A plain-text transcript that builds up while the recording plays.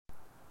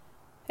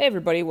Hey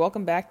everybody,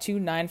 welcome back to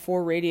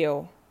 9-4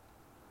 Radio.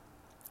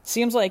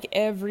 Seems like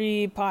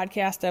every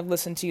podcast I've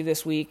listened to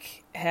this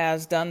week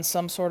has done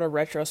some sort of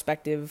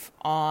retrospective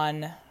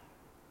on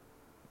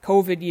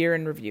COVID year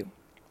in review.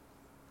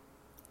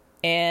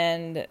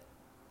 And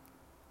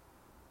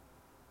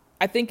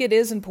I think it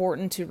is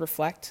important to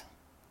reflect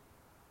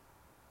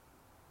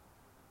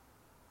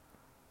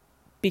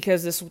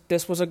because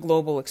this was a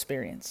global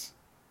experience.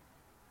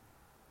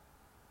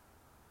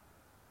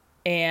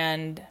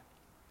 And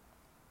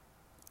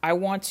I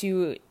want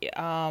to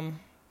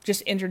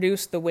just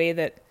introduce the way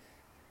that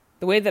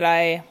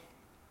I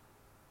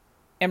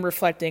am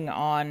reflecting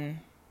on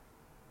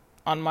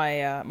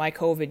my my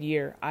COVID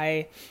year.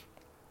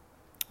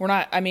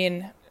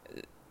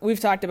 We've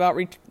talked about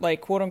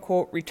quote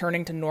unquote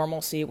returning to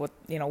normalcy. What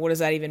does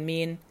that even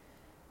mean?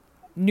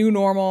 New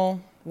normal.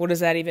 What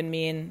does that even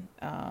mean?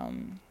 I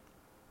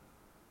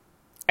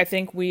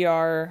think we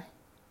are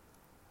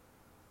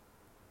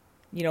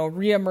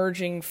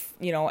reemerging,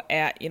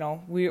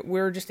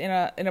 we're just in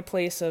a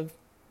place of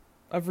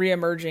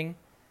reemerging.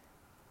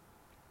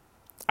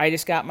 I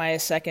just got my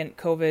second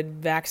COVID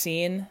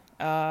vaccine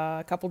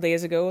a couple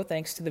days ago,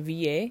 thanks to the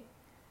VA.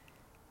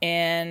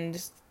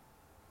 And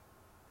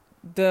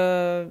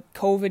the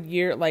COVID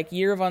year,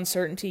 year of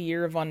uncertainty,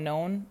 year of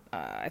unknown,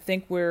 I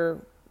think we're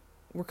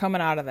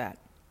coming out of that.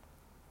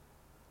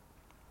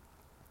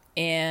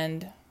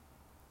 And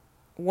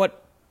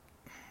what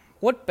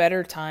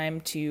better time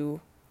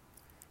to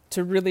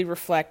really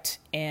reflect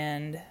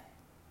and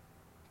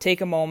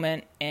take a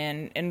moment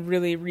and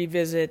really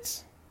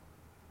revisit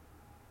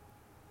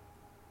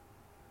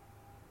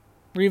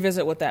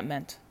what that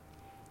meant.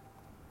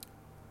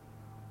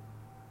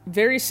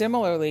 Very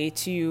similarly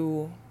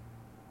to,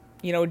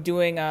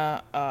 doing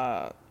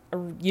a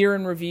year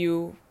in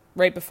review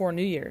right before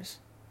New Year's.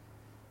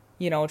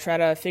 Try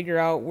to figure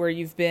out where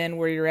you've been,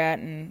 where you're at,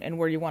 and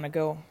where you want to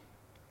go.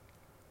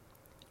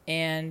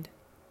 And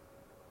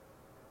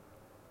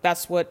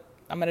that's what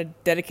I'm going to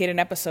dedicate an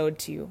episode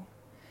to.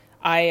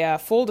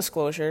 Full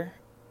disclosure,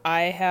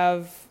 I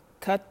have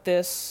cut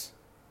this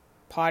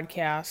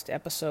podcast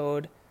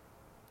episode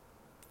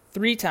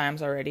 3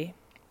 times already.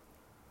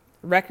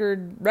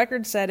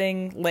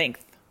 Record-setting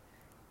length.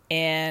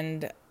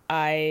 And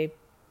I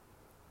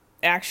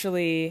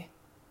actually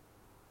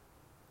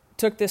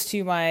took this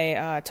to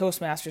my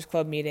Toastmasters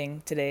Club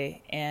meeting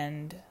today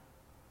and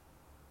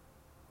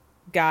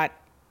got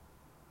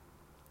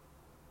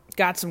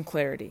some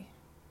clarity.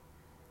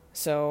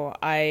 So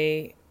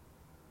I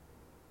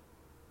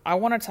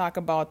want to talk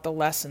about the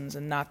lessons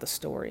and not the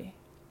story.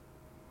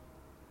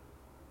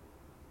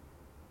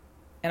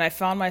 And I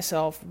found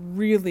myself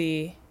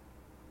really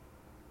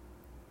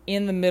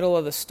in the middle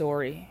of the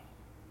story.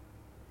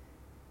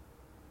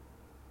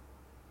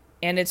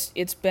 And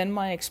it's been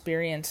my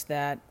experience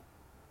that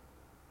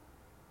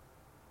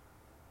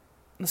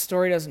the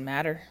story doesn't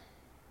matter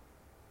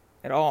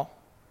at all.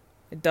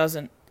 It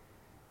doesn't.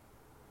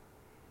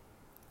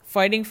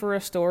 Fighting for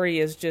a story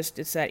it's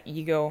that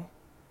ego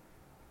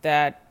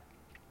that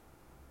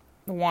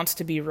wants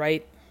to be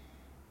right.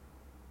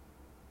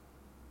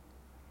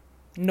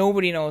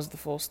 Nobody knows the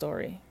full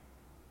story.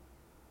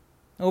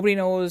 Nobody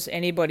knows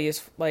anybody's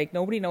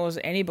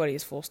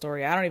full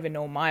story. I don't even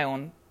know my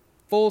own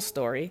full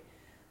story.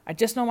 I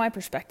just know my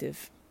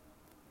perspective.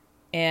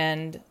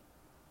 And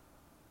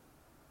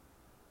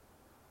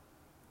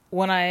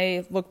when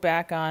I look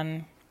back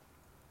on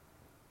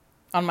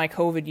my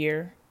COVID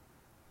year,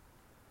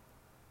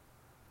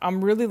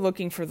 I'm really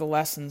looking for the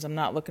lessons. I'm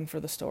not looking for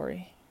the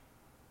story.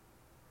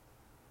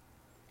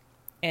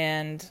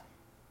 And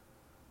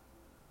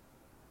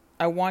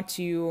I want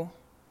to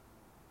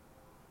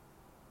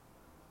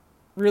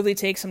really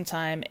take some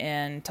time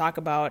and talk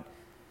about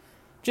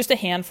just a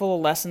handful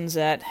of lessons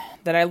that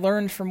I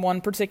learned from one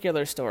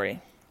particular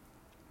story.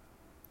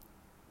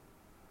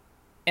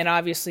 And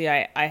obviously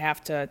I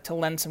have to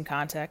lend some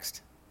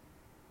context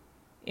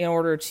in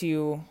order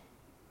to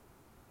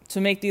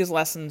make these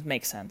lessons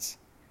make sense.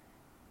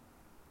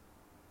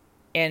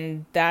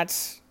 And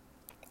that's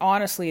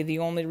honestly the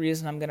only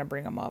reason I'm going to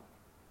bring them up.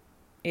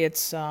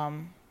 It's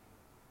they're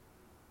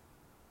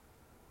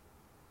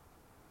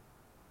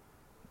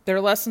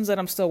lessons that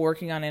I'm still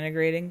working on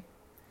integrating.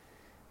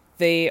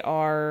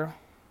 They're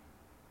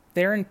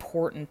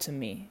important to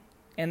me,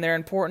 and they're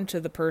important to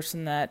the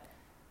person that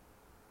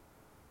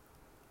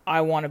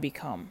I want to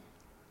become.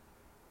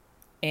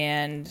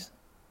 And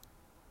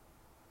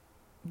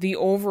the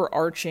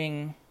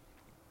overarching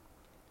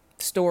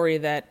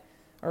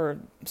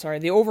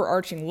the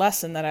overarching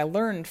lesson that I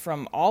learned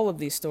from all of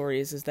these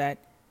stories is that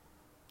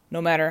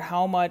no matter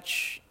how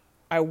much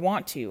I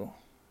want to,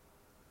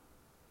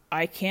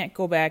 I can't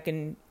go back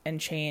and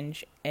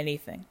change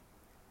anything.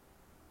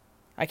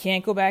 I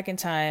can't go back in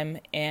time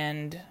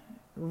and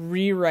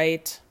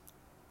rewrite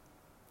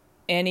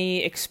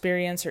any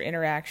experience or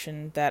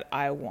interaction that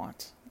I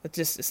want.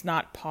 It's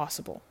not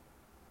possible.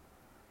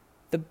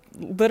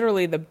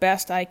 Literally the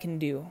best I can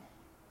do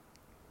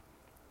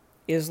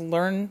is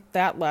learn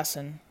that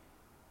lesson,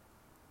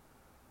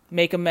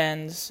 make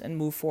amends, and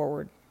move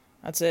forward.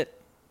 That's it.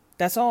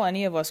 That's all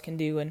any of us can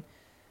do,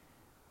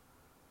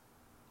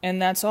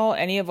 and that's all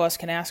any of us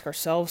can ask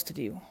ourselves to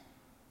do.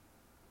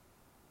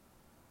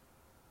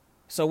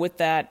 So with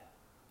that,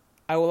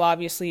 I will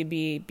obviously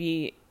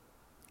be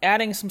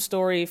adding some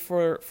story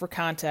for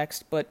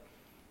context, but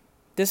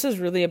this is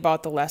really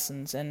about the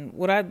lessons. And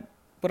what I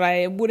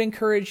would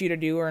encourage you to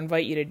do or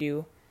invite you to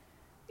do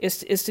is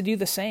to do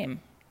the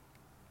same.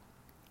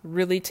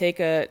 Really take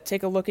a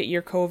look at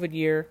your COVID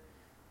year.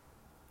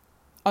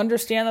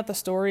 Understand that the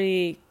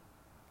story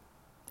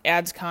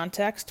adds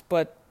context,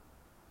 but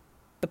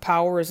the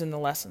power is in the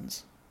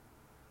lessons.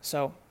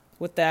 So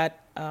with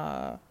that,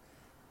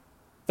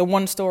 the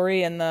one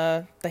story and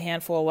the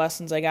handful of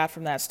lessons I got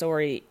from that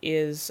story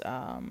is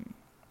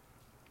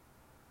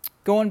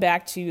going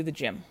back to the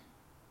gym.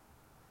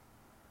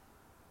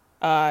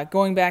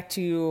 Going back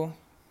to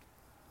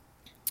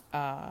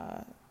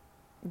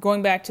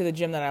the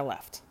gym that I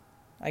left,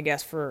 I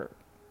guess for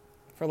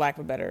lack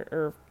of a better,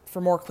 or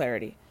for more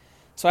clarity.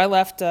 So I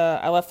left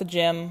the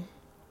gym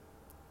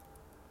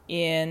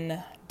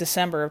in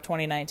December of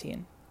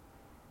 2019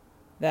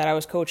 that I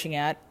was coaching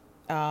at,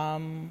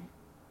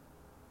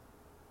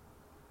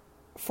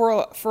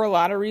 for a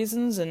lot of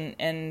reasons,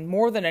 and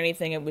more than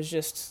anything, it was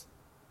just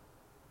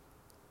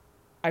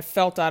I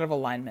felt out of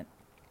alignment.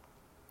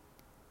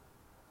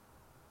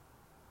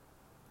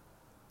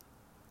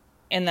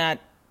 And that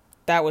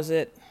was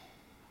it.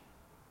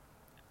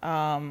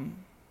 No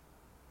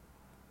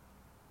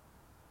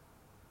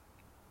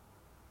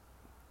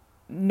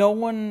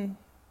one,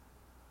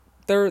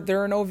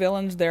 there are no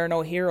villains, there are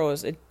no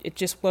heroes. It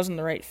just wasn't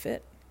the right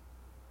fit.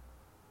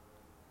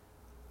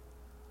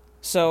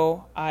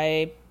 So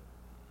I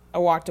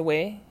walked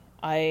away.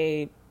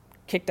 I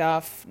kicked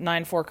off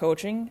 9-4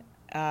 coaching.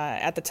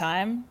 At the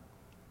time,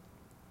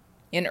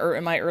 in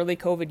my early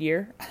COVID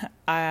year,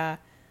 I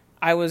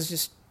was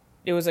just,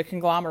 it was a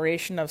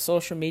conglomeration of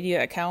social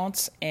media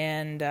accounts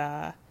and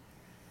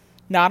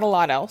not a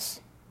lot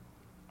else.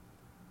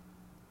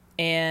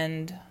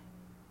 And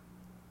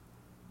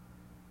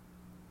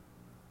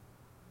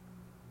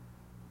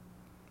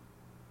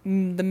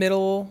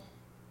the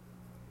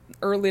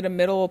early to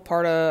middle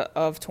part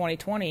of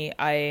 2020,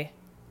 I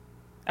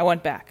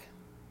went back.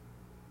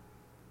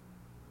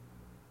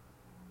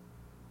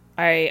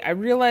 I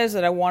realized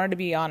that I wanted to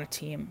be on a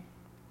team.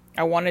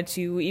 I wanted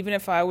to, even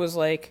if I was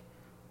like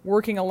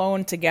working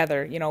alone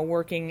together,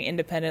 working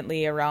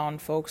independently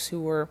around folks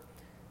who were,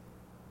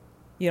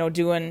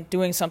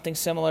 doing something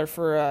similar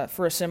for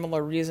a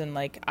similar reason.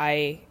 Like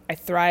I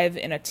thrive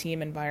in a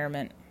team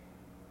environment.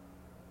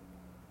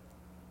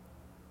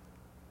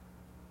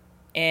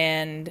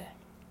 And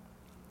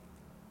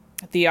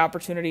the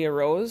opportunity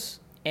arose,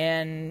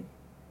 and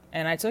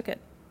I took it.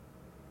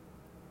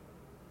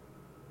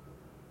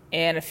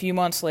 And a few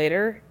months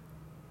later,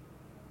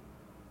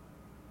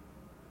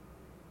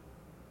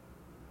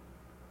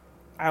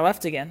 I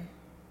left again.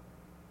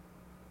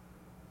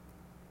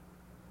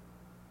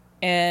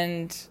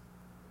 And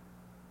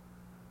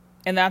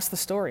that's the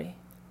story.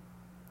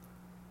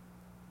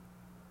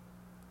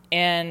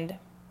 And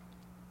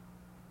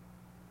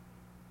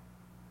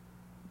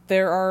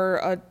there are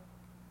a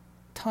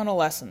ton of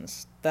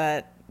lessons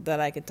that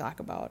I could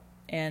talk about,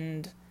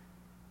 and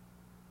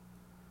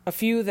a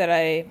few that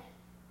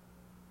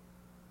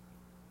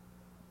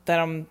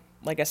I'm,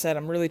 like I said,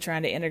 I'm really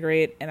trying to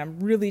integrate, and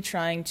I'm really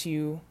trying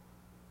to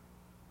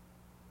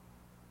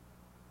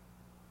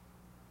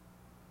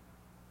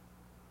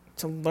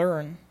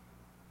learn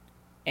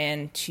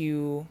and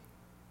to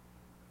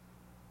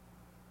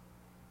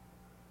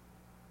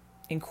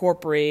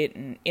incorporate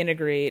and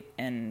integrate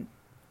and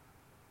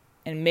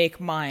make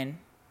mine,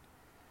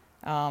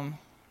 are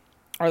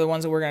the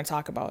ones that we're going to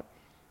talk about.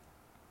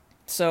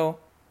 So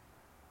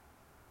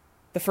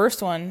the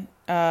first one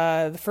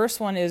has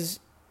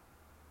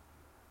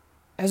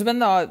been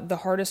the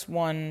hardest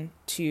one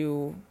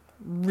to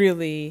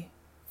really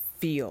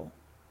feel.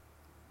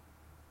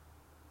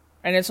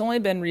 And it's only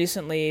been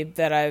recently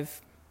that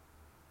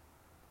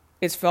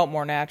it's felt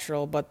more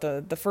natural, but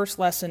the first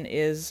lesson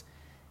is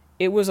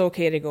it was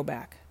okay to go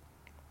back.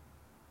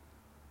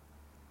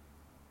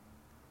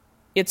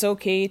 It's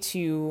okay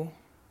to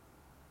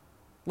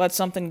let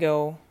something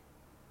go,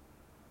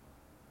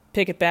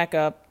 pick it back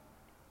up,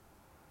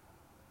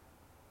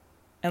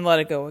 and let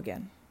it go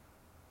again.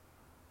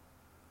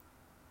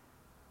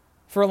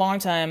 For a long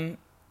time,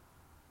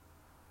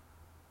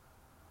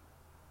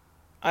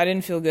 I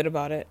didn't feel good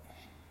about it.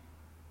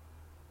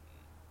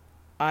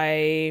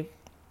 I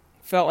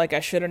felt like I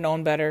should have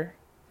known better.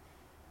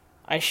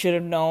 I should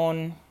have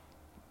known.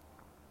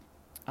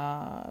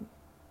 I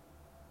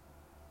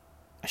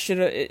should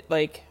have,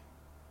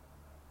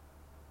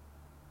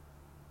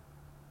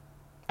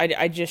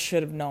 I just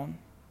should have known.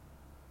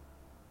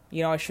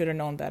 I should have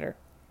known better.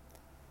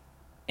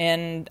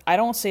 And I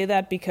don't say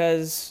that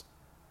because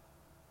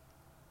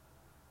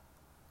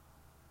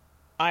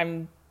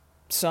I'm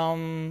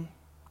some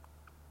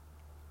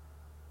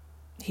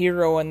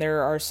hero and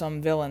there are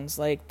some villains.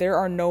 Like, there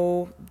are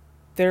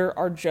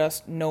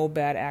just no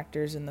bad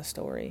actors in the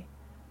story.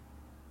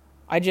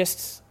 I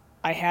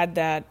had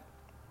that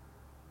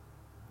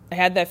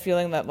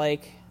feeling that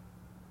like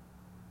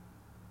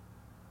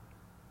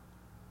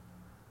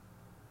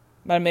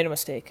I made a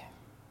mistake.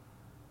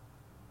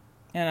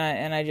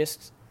 And I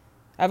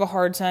have a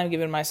hard time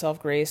giving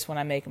myself grace when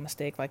I make a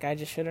mistake. Like, I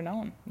just should have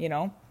known,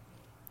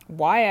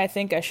 Why I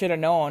think I should have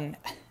known,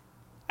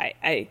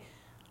 I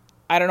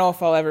don't know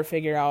if I'll ever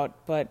figure out,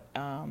 but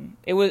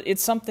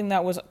it's something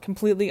that was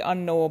completely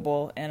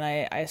unknowable, and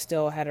I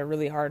still had a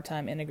really hard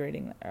time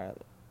integrating,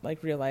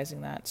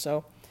 realizing that.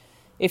 So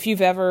if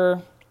you've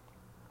ever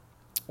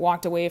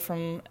walked away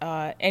from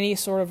any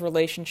sort of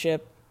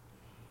relationship,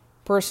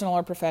 personal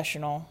or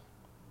professional,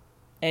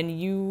 and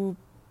you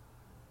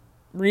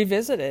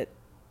revisit it,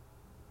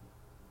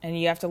 and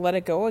you have to let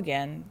it go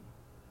again,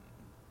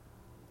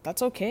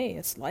 that's okay.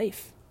 It's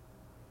life.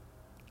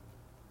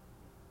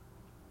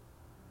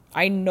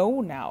 I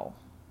know now.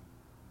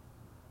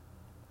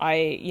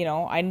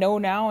 I know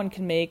now and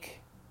can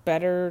make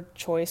better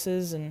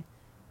choices and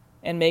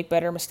make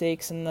better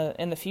mistakes in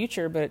the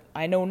future, but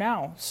I know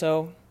now.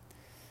 So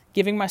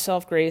giving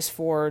myself grace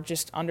for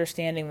just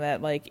understanding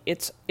that, like,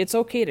 it's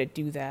okay to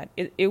do that.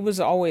 It was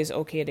always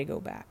okay to go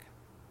back.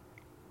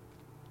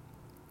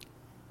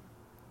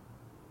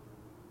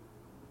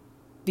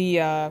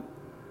 The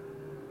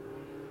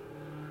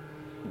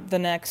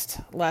next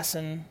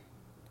lesson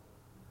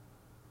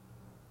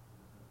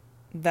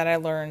that I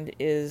learned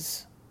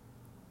is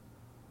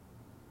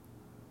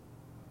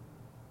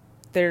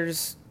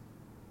there's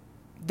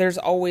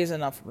always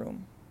enough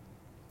room.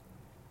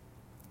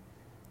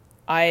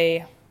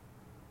 I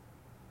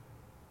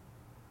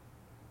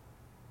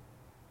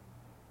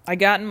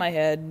got in my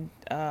head,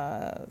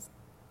 I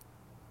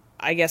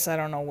guess I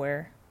don't know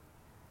where,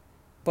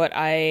 but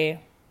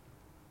I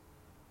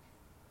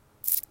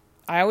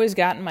always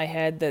got in my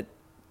head that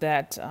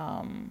that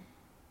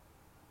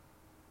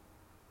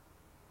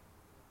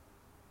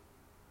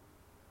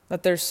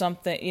there's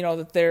something,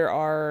 that there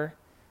are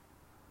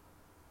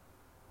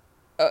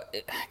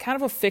kind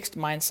of a fixed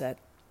mindset,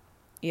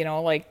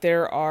 like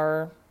there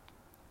are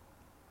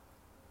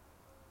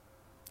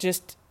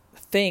just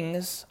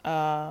things.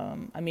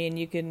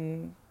 You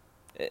can,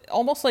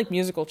 almost like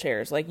musical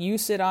chairs, like you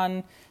sit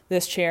on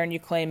this chair and you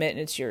claim it and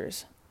it's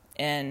yours,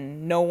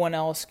 and no one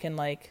else can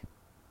like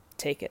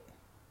take it.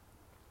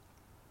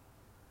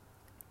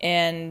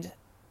 And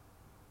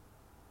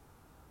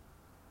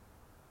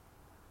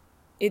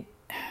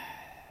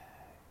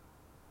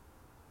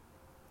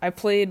I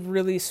played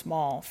really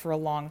small for a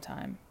long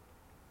time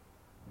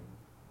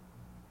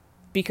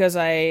because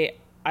I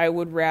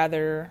would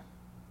rather,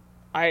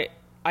 I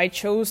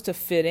chose to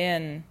fit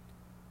in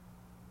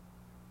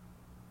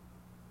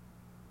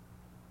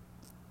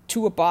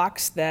to a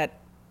box that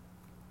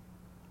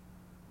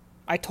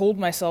I told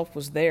myself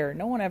was there.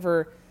 No one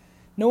ever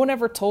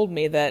told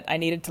me that I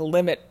needed to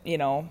limit,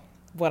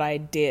 what I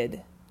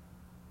did.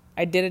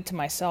 I did it to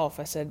myself.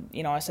 I said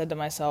to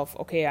myself,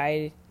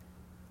 okay,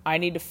 I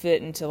need to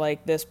fit into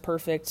like this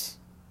perfect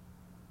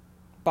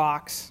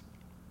box,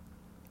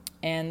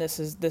 and this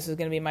is going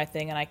to be my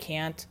thing, and I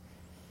can't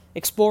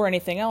explore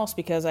anything else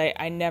because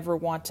I never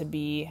want to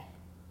be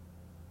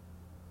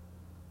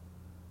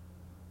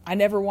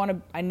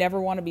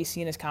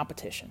seen as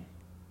competition.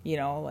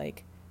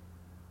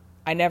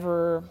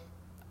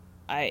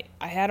 I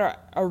had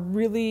a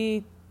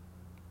really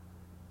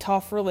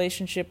tough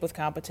relationship with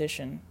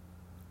competition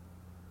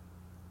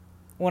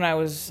when I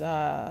was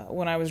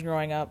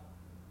growing up,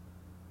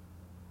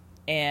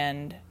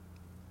 and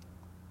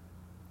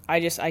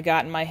I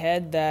got in my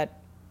head that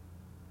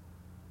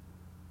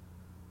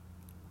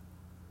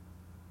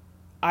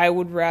I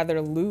would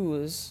rather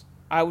lose.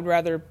 I would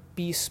rather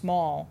be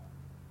small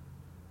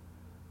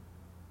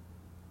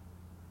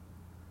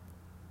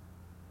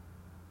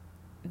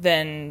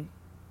than,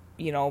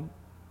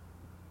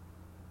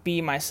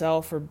 be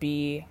myself or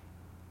be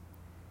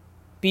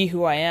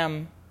who I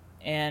am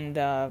and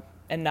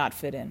not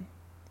fit in.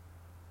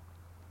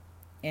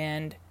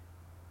 And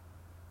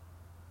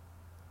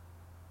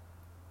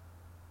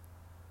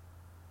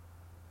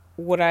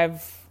what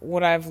I've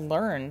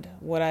learned,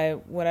 what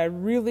I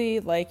really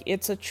like,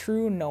 it's a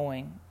true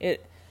knowing. I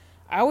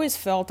always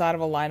felt out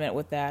of alignment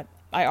with that.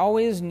 I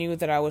always knew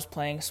that I was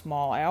playing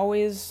small. I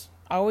always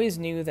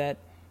knew that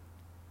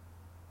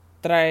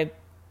I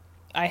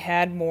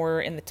had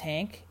more in the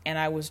tank, and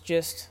I was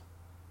just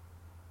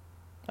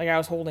like, I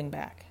was holding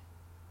back.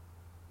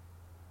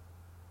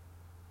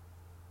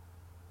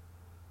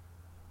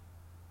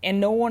 And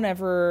no one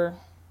ever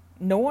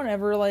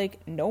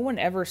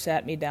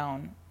sat me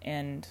down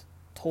and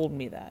told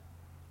me that.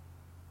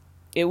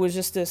 It was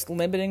just this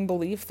limiting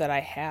belief that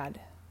I had.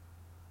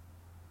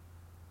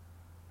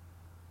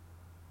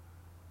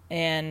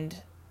 And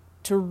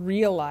to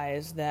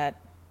realize that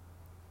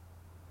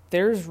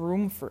there's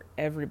room for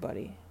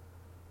everybody.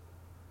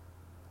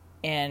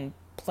 And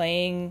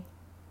playing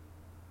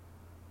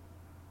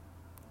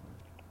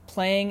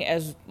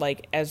as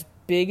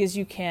big as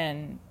you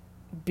can,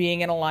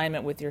 being in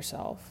alignment with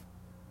yourself.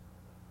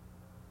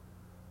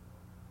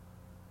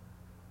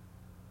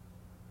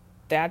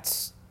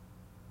 that's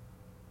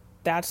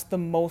the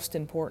most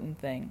important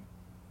thing.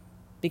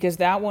 Because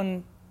that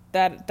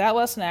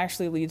lesson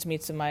actually leads me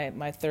to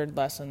my third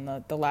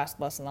lesson, the last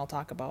lesson I'll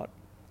talk about.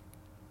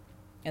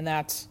 And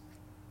that's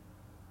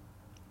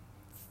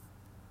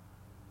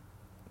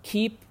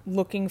keep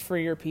looking for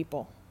your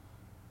people.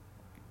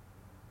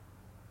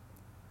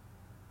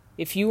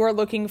 If you are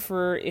looking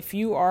for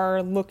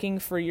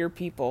your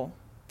people,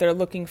 they're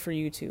looking for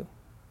you too.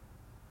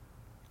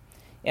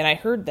 And I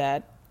heard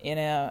that in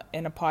a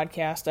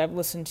podcast I've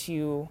listened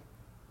to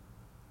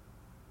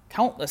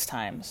countless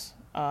times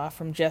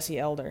from Jesse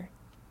Elder.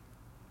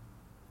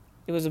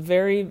 It was a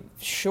very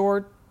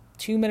short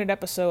 2-minute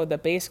episode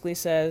that basically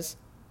says,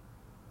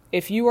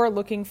 if you are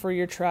looking for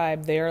your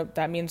tribe,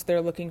 that means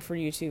they're looking for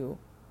you too.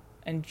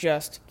 And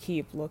just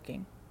keep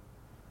looking.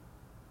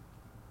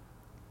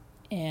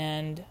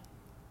 And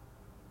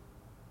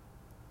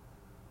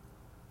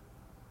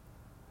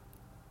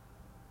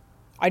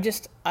I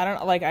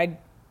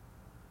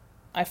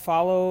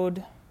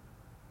followed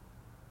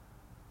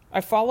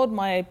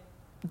my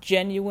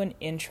genuine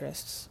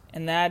interests,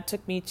 and that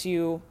took me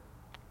to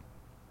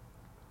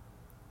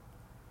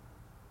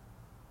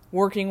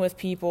working with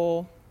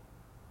people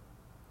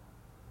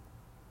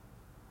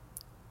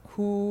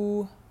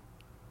who,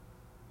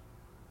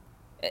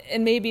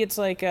 and maybe it's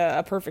like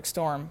a perfect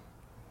storm.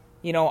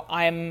 You know,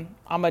 I'm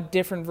a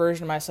different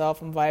version of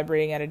myself. I'm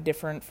vibrating at a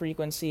different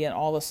frequency, and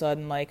all of a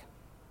sudden, like,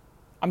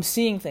 I'm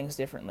seeing things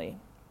differently.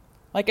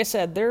 Like I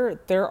said,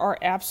 there are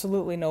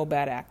absolutely no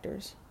bad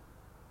actors.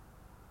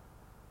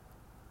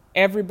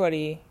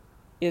 Everybody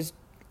is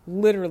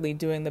literally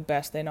doing the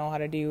best they know how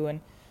to do,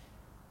 and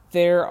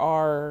there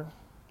are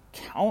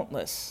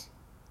countless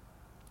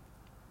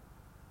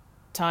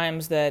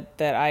times that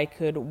I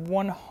could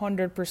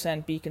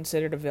 100% be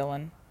considered a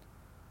villain.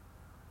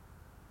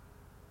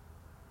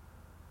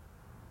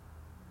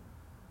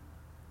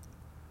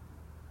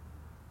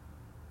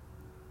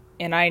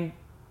 And I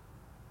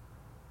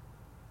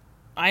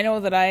know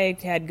that I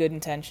had good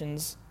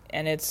intentions,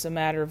 and it's a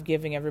matter of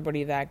giving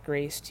everybody that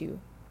grace too.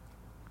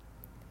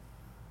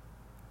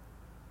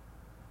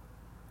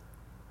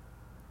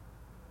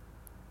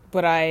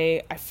 But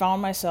I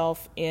find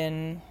myself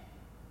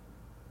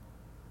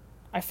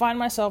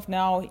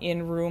now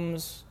in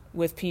rooms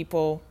with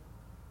people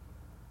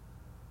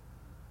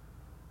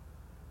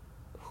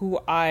who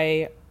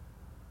I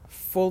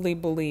fully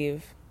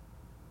believe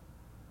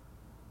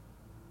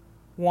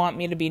want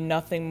me to be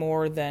nothing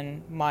more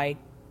than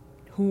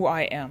who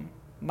I am,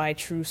 my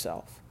true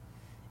self,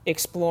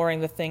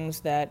 exploring the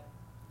things that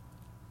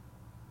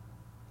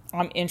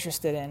I'm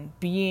interested in,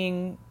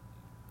 being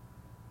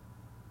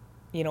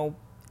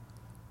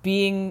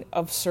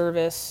of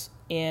service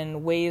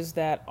in ways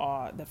that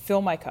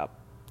fill my cup,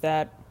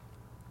 that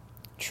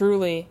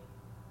truly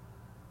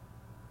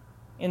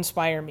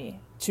inspire me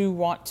to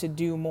want to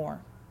do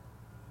more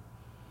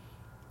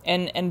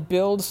and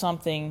build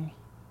something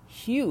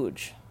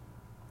huge.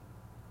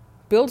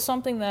 Build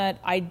something that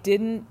I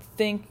didn't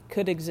think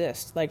could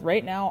exist. Like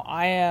right now,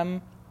 I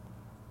am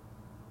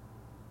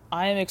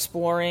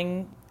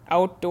exploring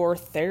outdoor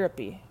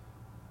therapy,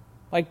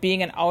 like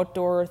being an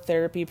outdoor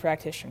therapy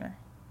practitioner.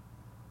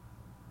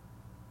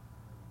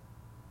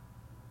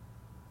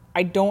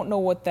 I don't know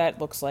what that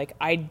looks like.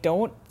 I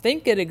don't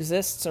think it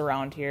exists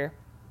around here,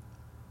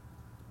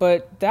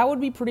 but that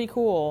would be pretty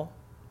cool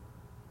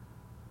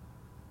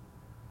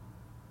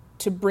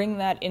to bring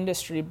that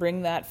industry,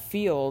 bring that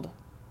field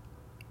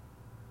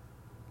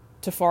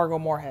to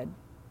Fargo-Moorhead.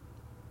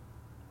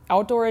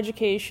 Outdoor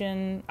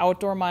education,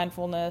 outdoor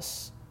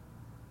mindfulness,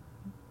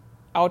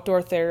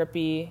 outdoor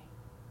therapy,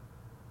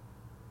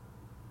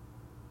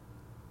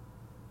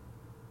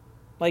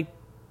 like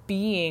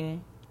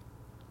being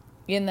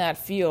in that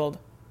field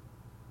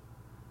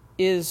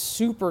is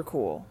super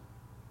cool.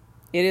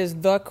 It is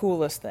the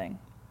coolest thing.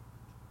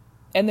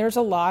 And there's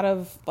a lot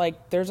of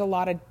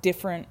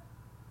different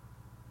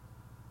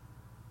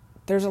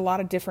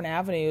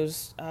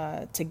avenues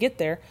to get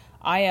there.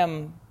 I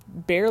am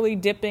barely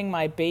dipping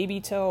my baby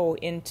toe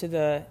into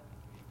the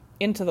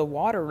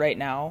water right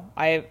now.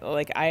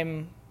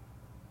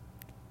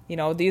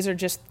 These are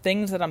just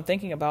things that I'm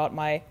thinking about.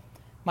 My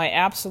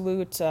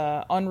absolute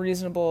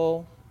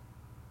unreasonable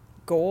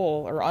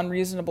goal or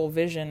unreasonable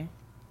vision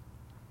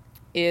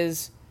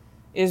is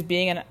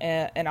being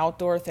an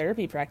outdoor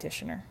therapy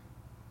practitioner.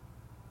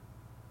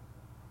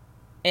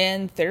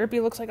 And therapy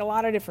looks like a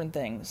lot of different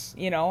things.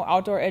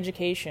 Outdoor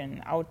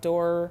education,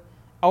 outdoor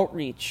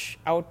outreach,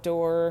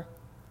 outdoor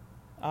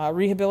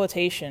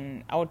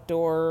rehabilitation,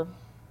 outdoor,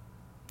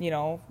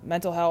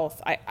 mental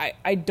health.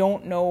 I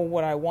don't know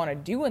what I want to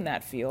do in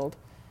that field,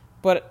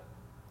 but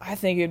I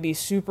think it'd be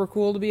super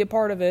cool to be a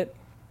part of it.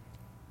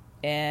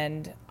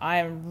 And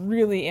I'm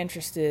really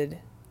interested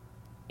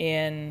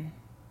in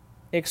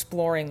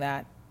exploring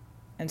that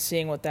and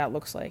seeing what that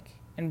looks like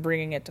and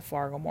bringing it to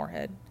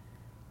Fargo-Moorhead.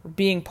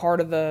 Being part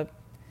of the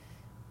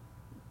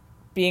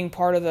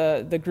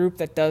group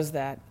that does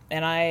that.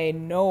 And I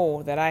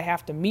know that I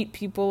have to meet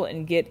people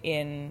and get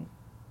in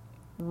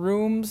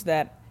rooms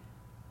that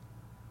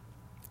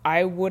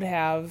I would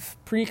have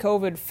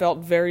pre-COVID felt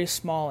very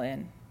small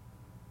in.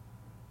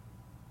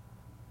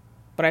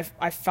 But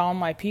I found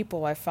my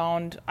people. I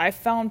found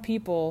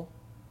people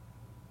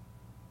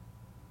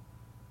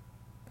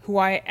who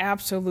I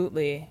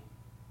absolutely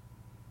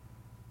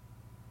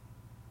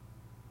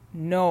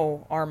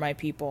know are my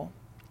people.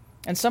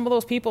 And some of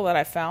those people that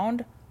I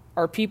found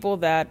are people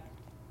that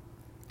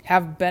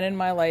have been in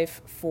my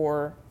life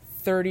for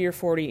 30 or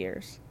 40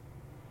 years.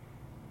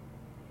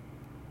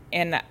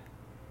 And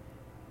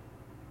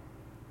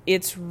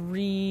it's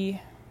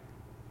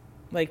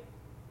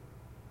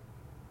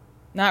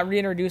not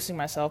reintroducing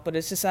myself, but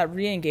it's just that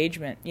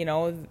re-engagement. You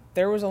know,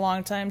 there was a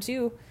long time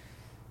too,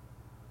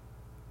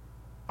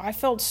 I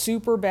felt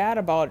super bad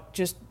about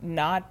just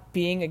not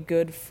being a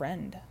good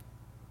friend.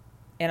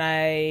 And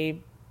I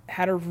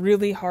had a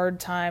really hard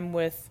time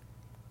with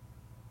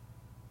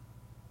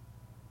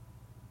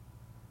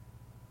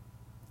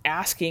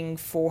asking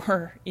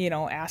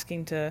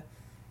to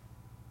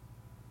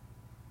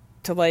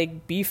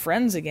like be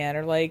friends again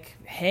or like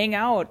hang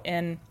out.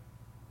 And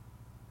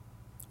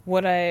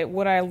what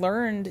I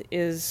learned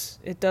is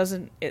it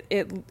doesn't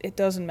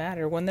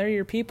matter. When they're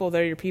your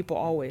people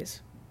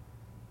always.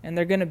 And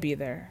they're going to be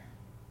there.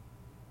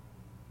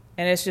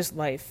 And it's just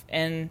life.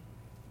 And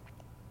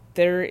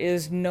there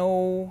is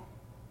no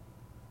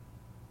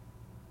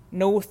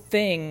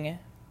thing,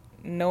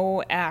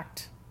 no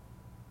act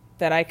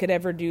that I could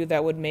ever do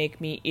that would make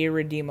me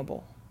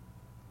irredeemable.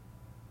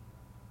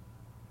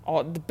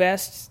 The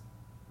best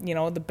you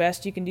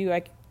can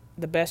do,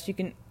 the best you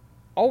can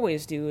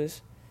always do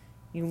is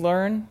you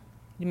learn,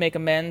 you make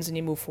amends, and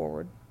you move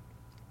forward.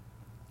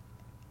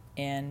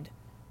 And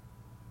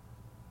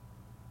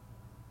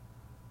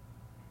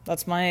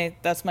that's my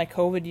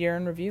COVID year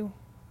in review.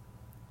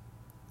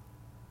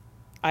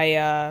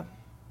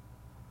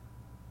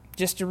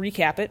 Just to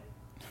recap it,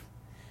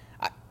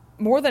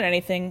 more than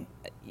anything,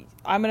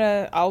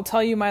 I'll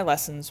tell you my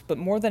lessons, but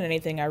more than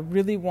anything, I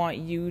really want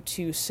you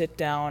to sit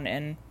down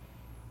and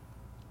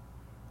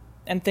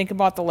think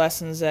about the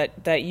lessons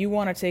that you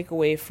want to take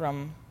away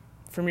from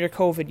your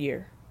COVID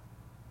year.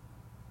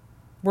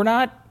 We're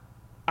not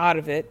out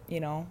of it, you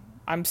know.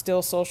 I'm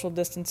still social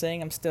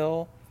distancing. I'm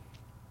still,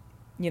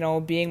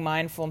 being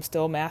mindful. I'm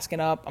still masking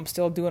up. I'm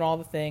still doing all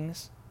the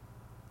things.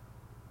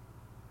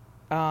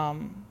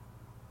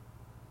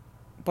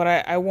 But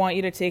I want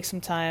you to take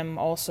some time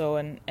also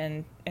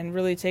and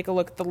really take a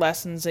look at the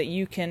lessons that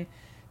you can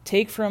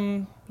take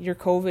from your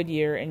COVID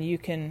year and you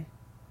can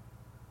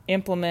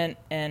implement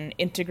and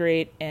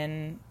integrate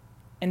and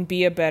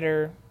be a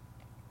better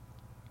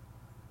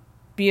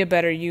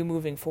you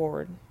moving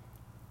forward.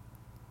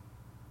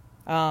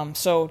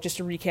 So just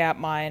to recap,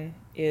 mine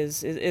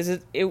is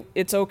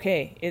it's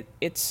okay.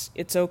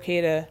 It's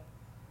okay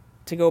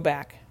to go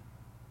back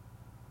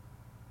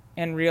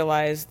and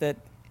realize that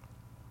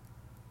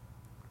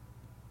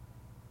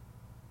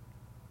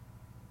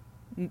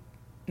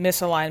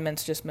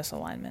misalignment's just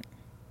misalignment.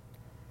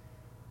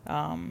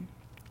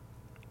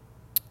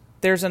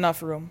 There's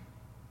enough room.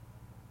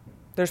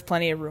 There's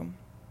plenty of room.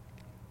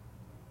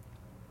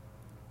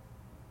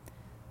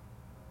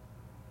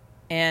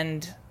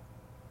 And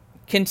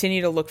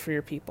continue to look for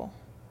your people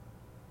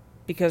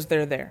because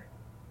they're there.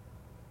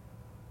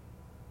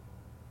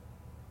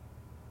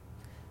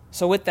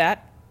 So with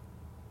that,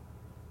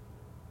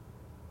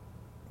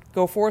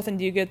 go forth and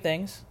do good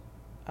things.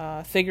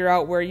 Figure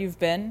out where you've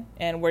been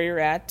and where you're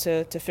at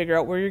to figure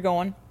out where you're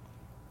going.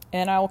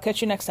 And I will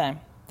catch you next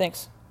time.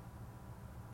 Thanks.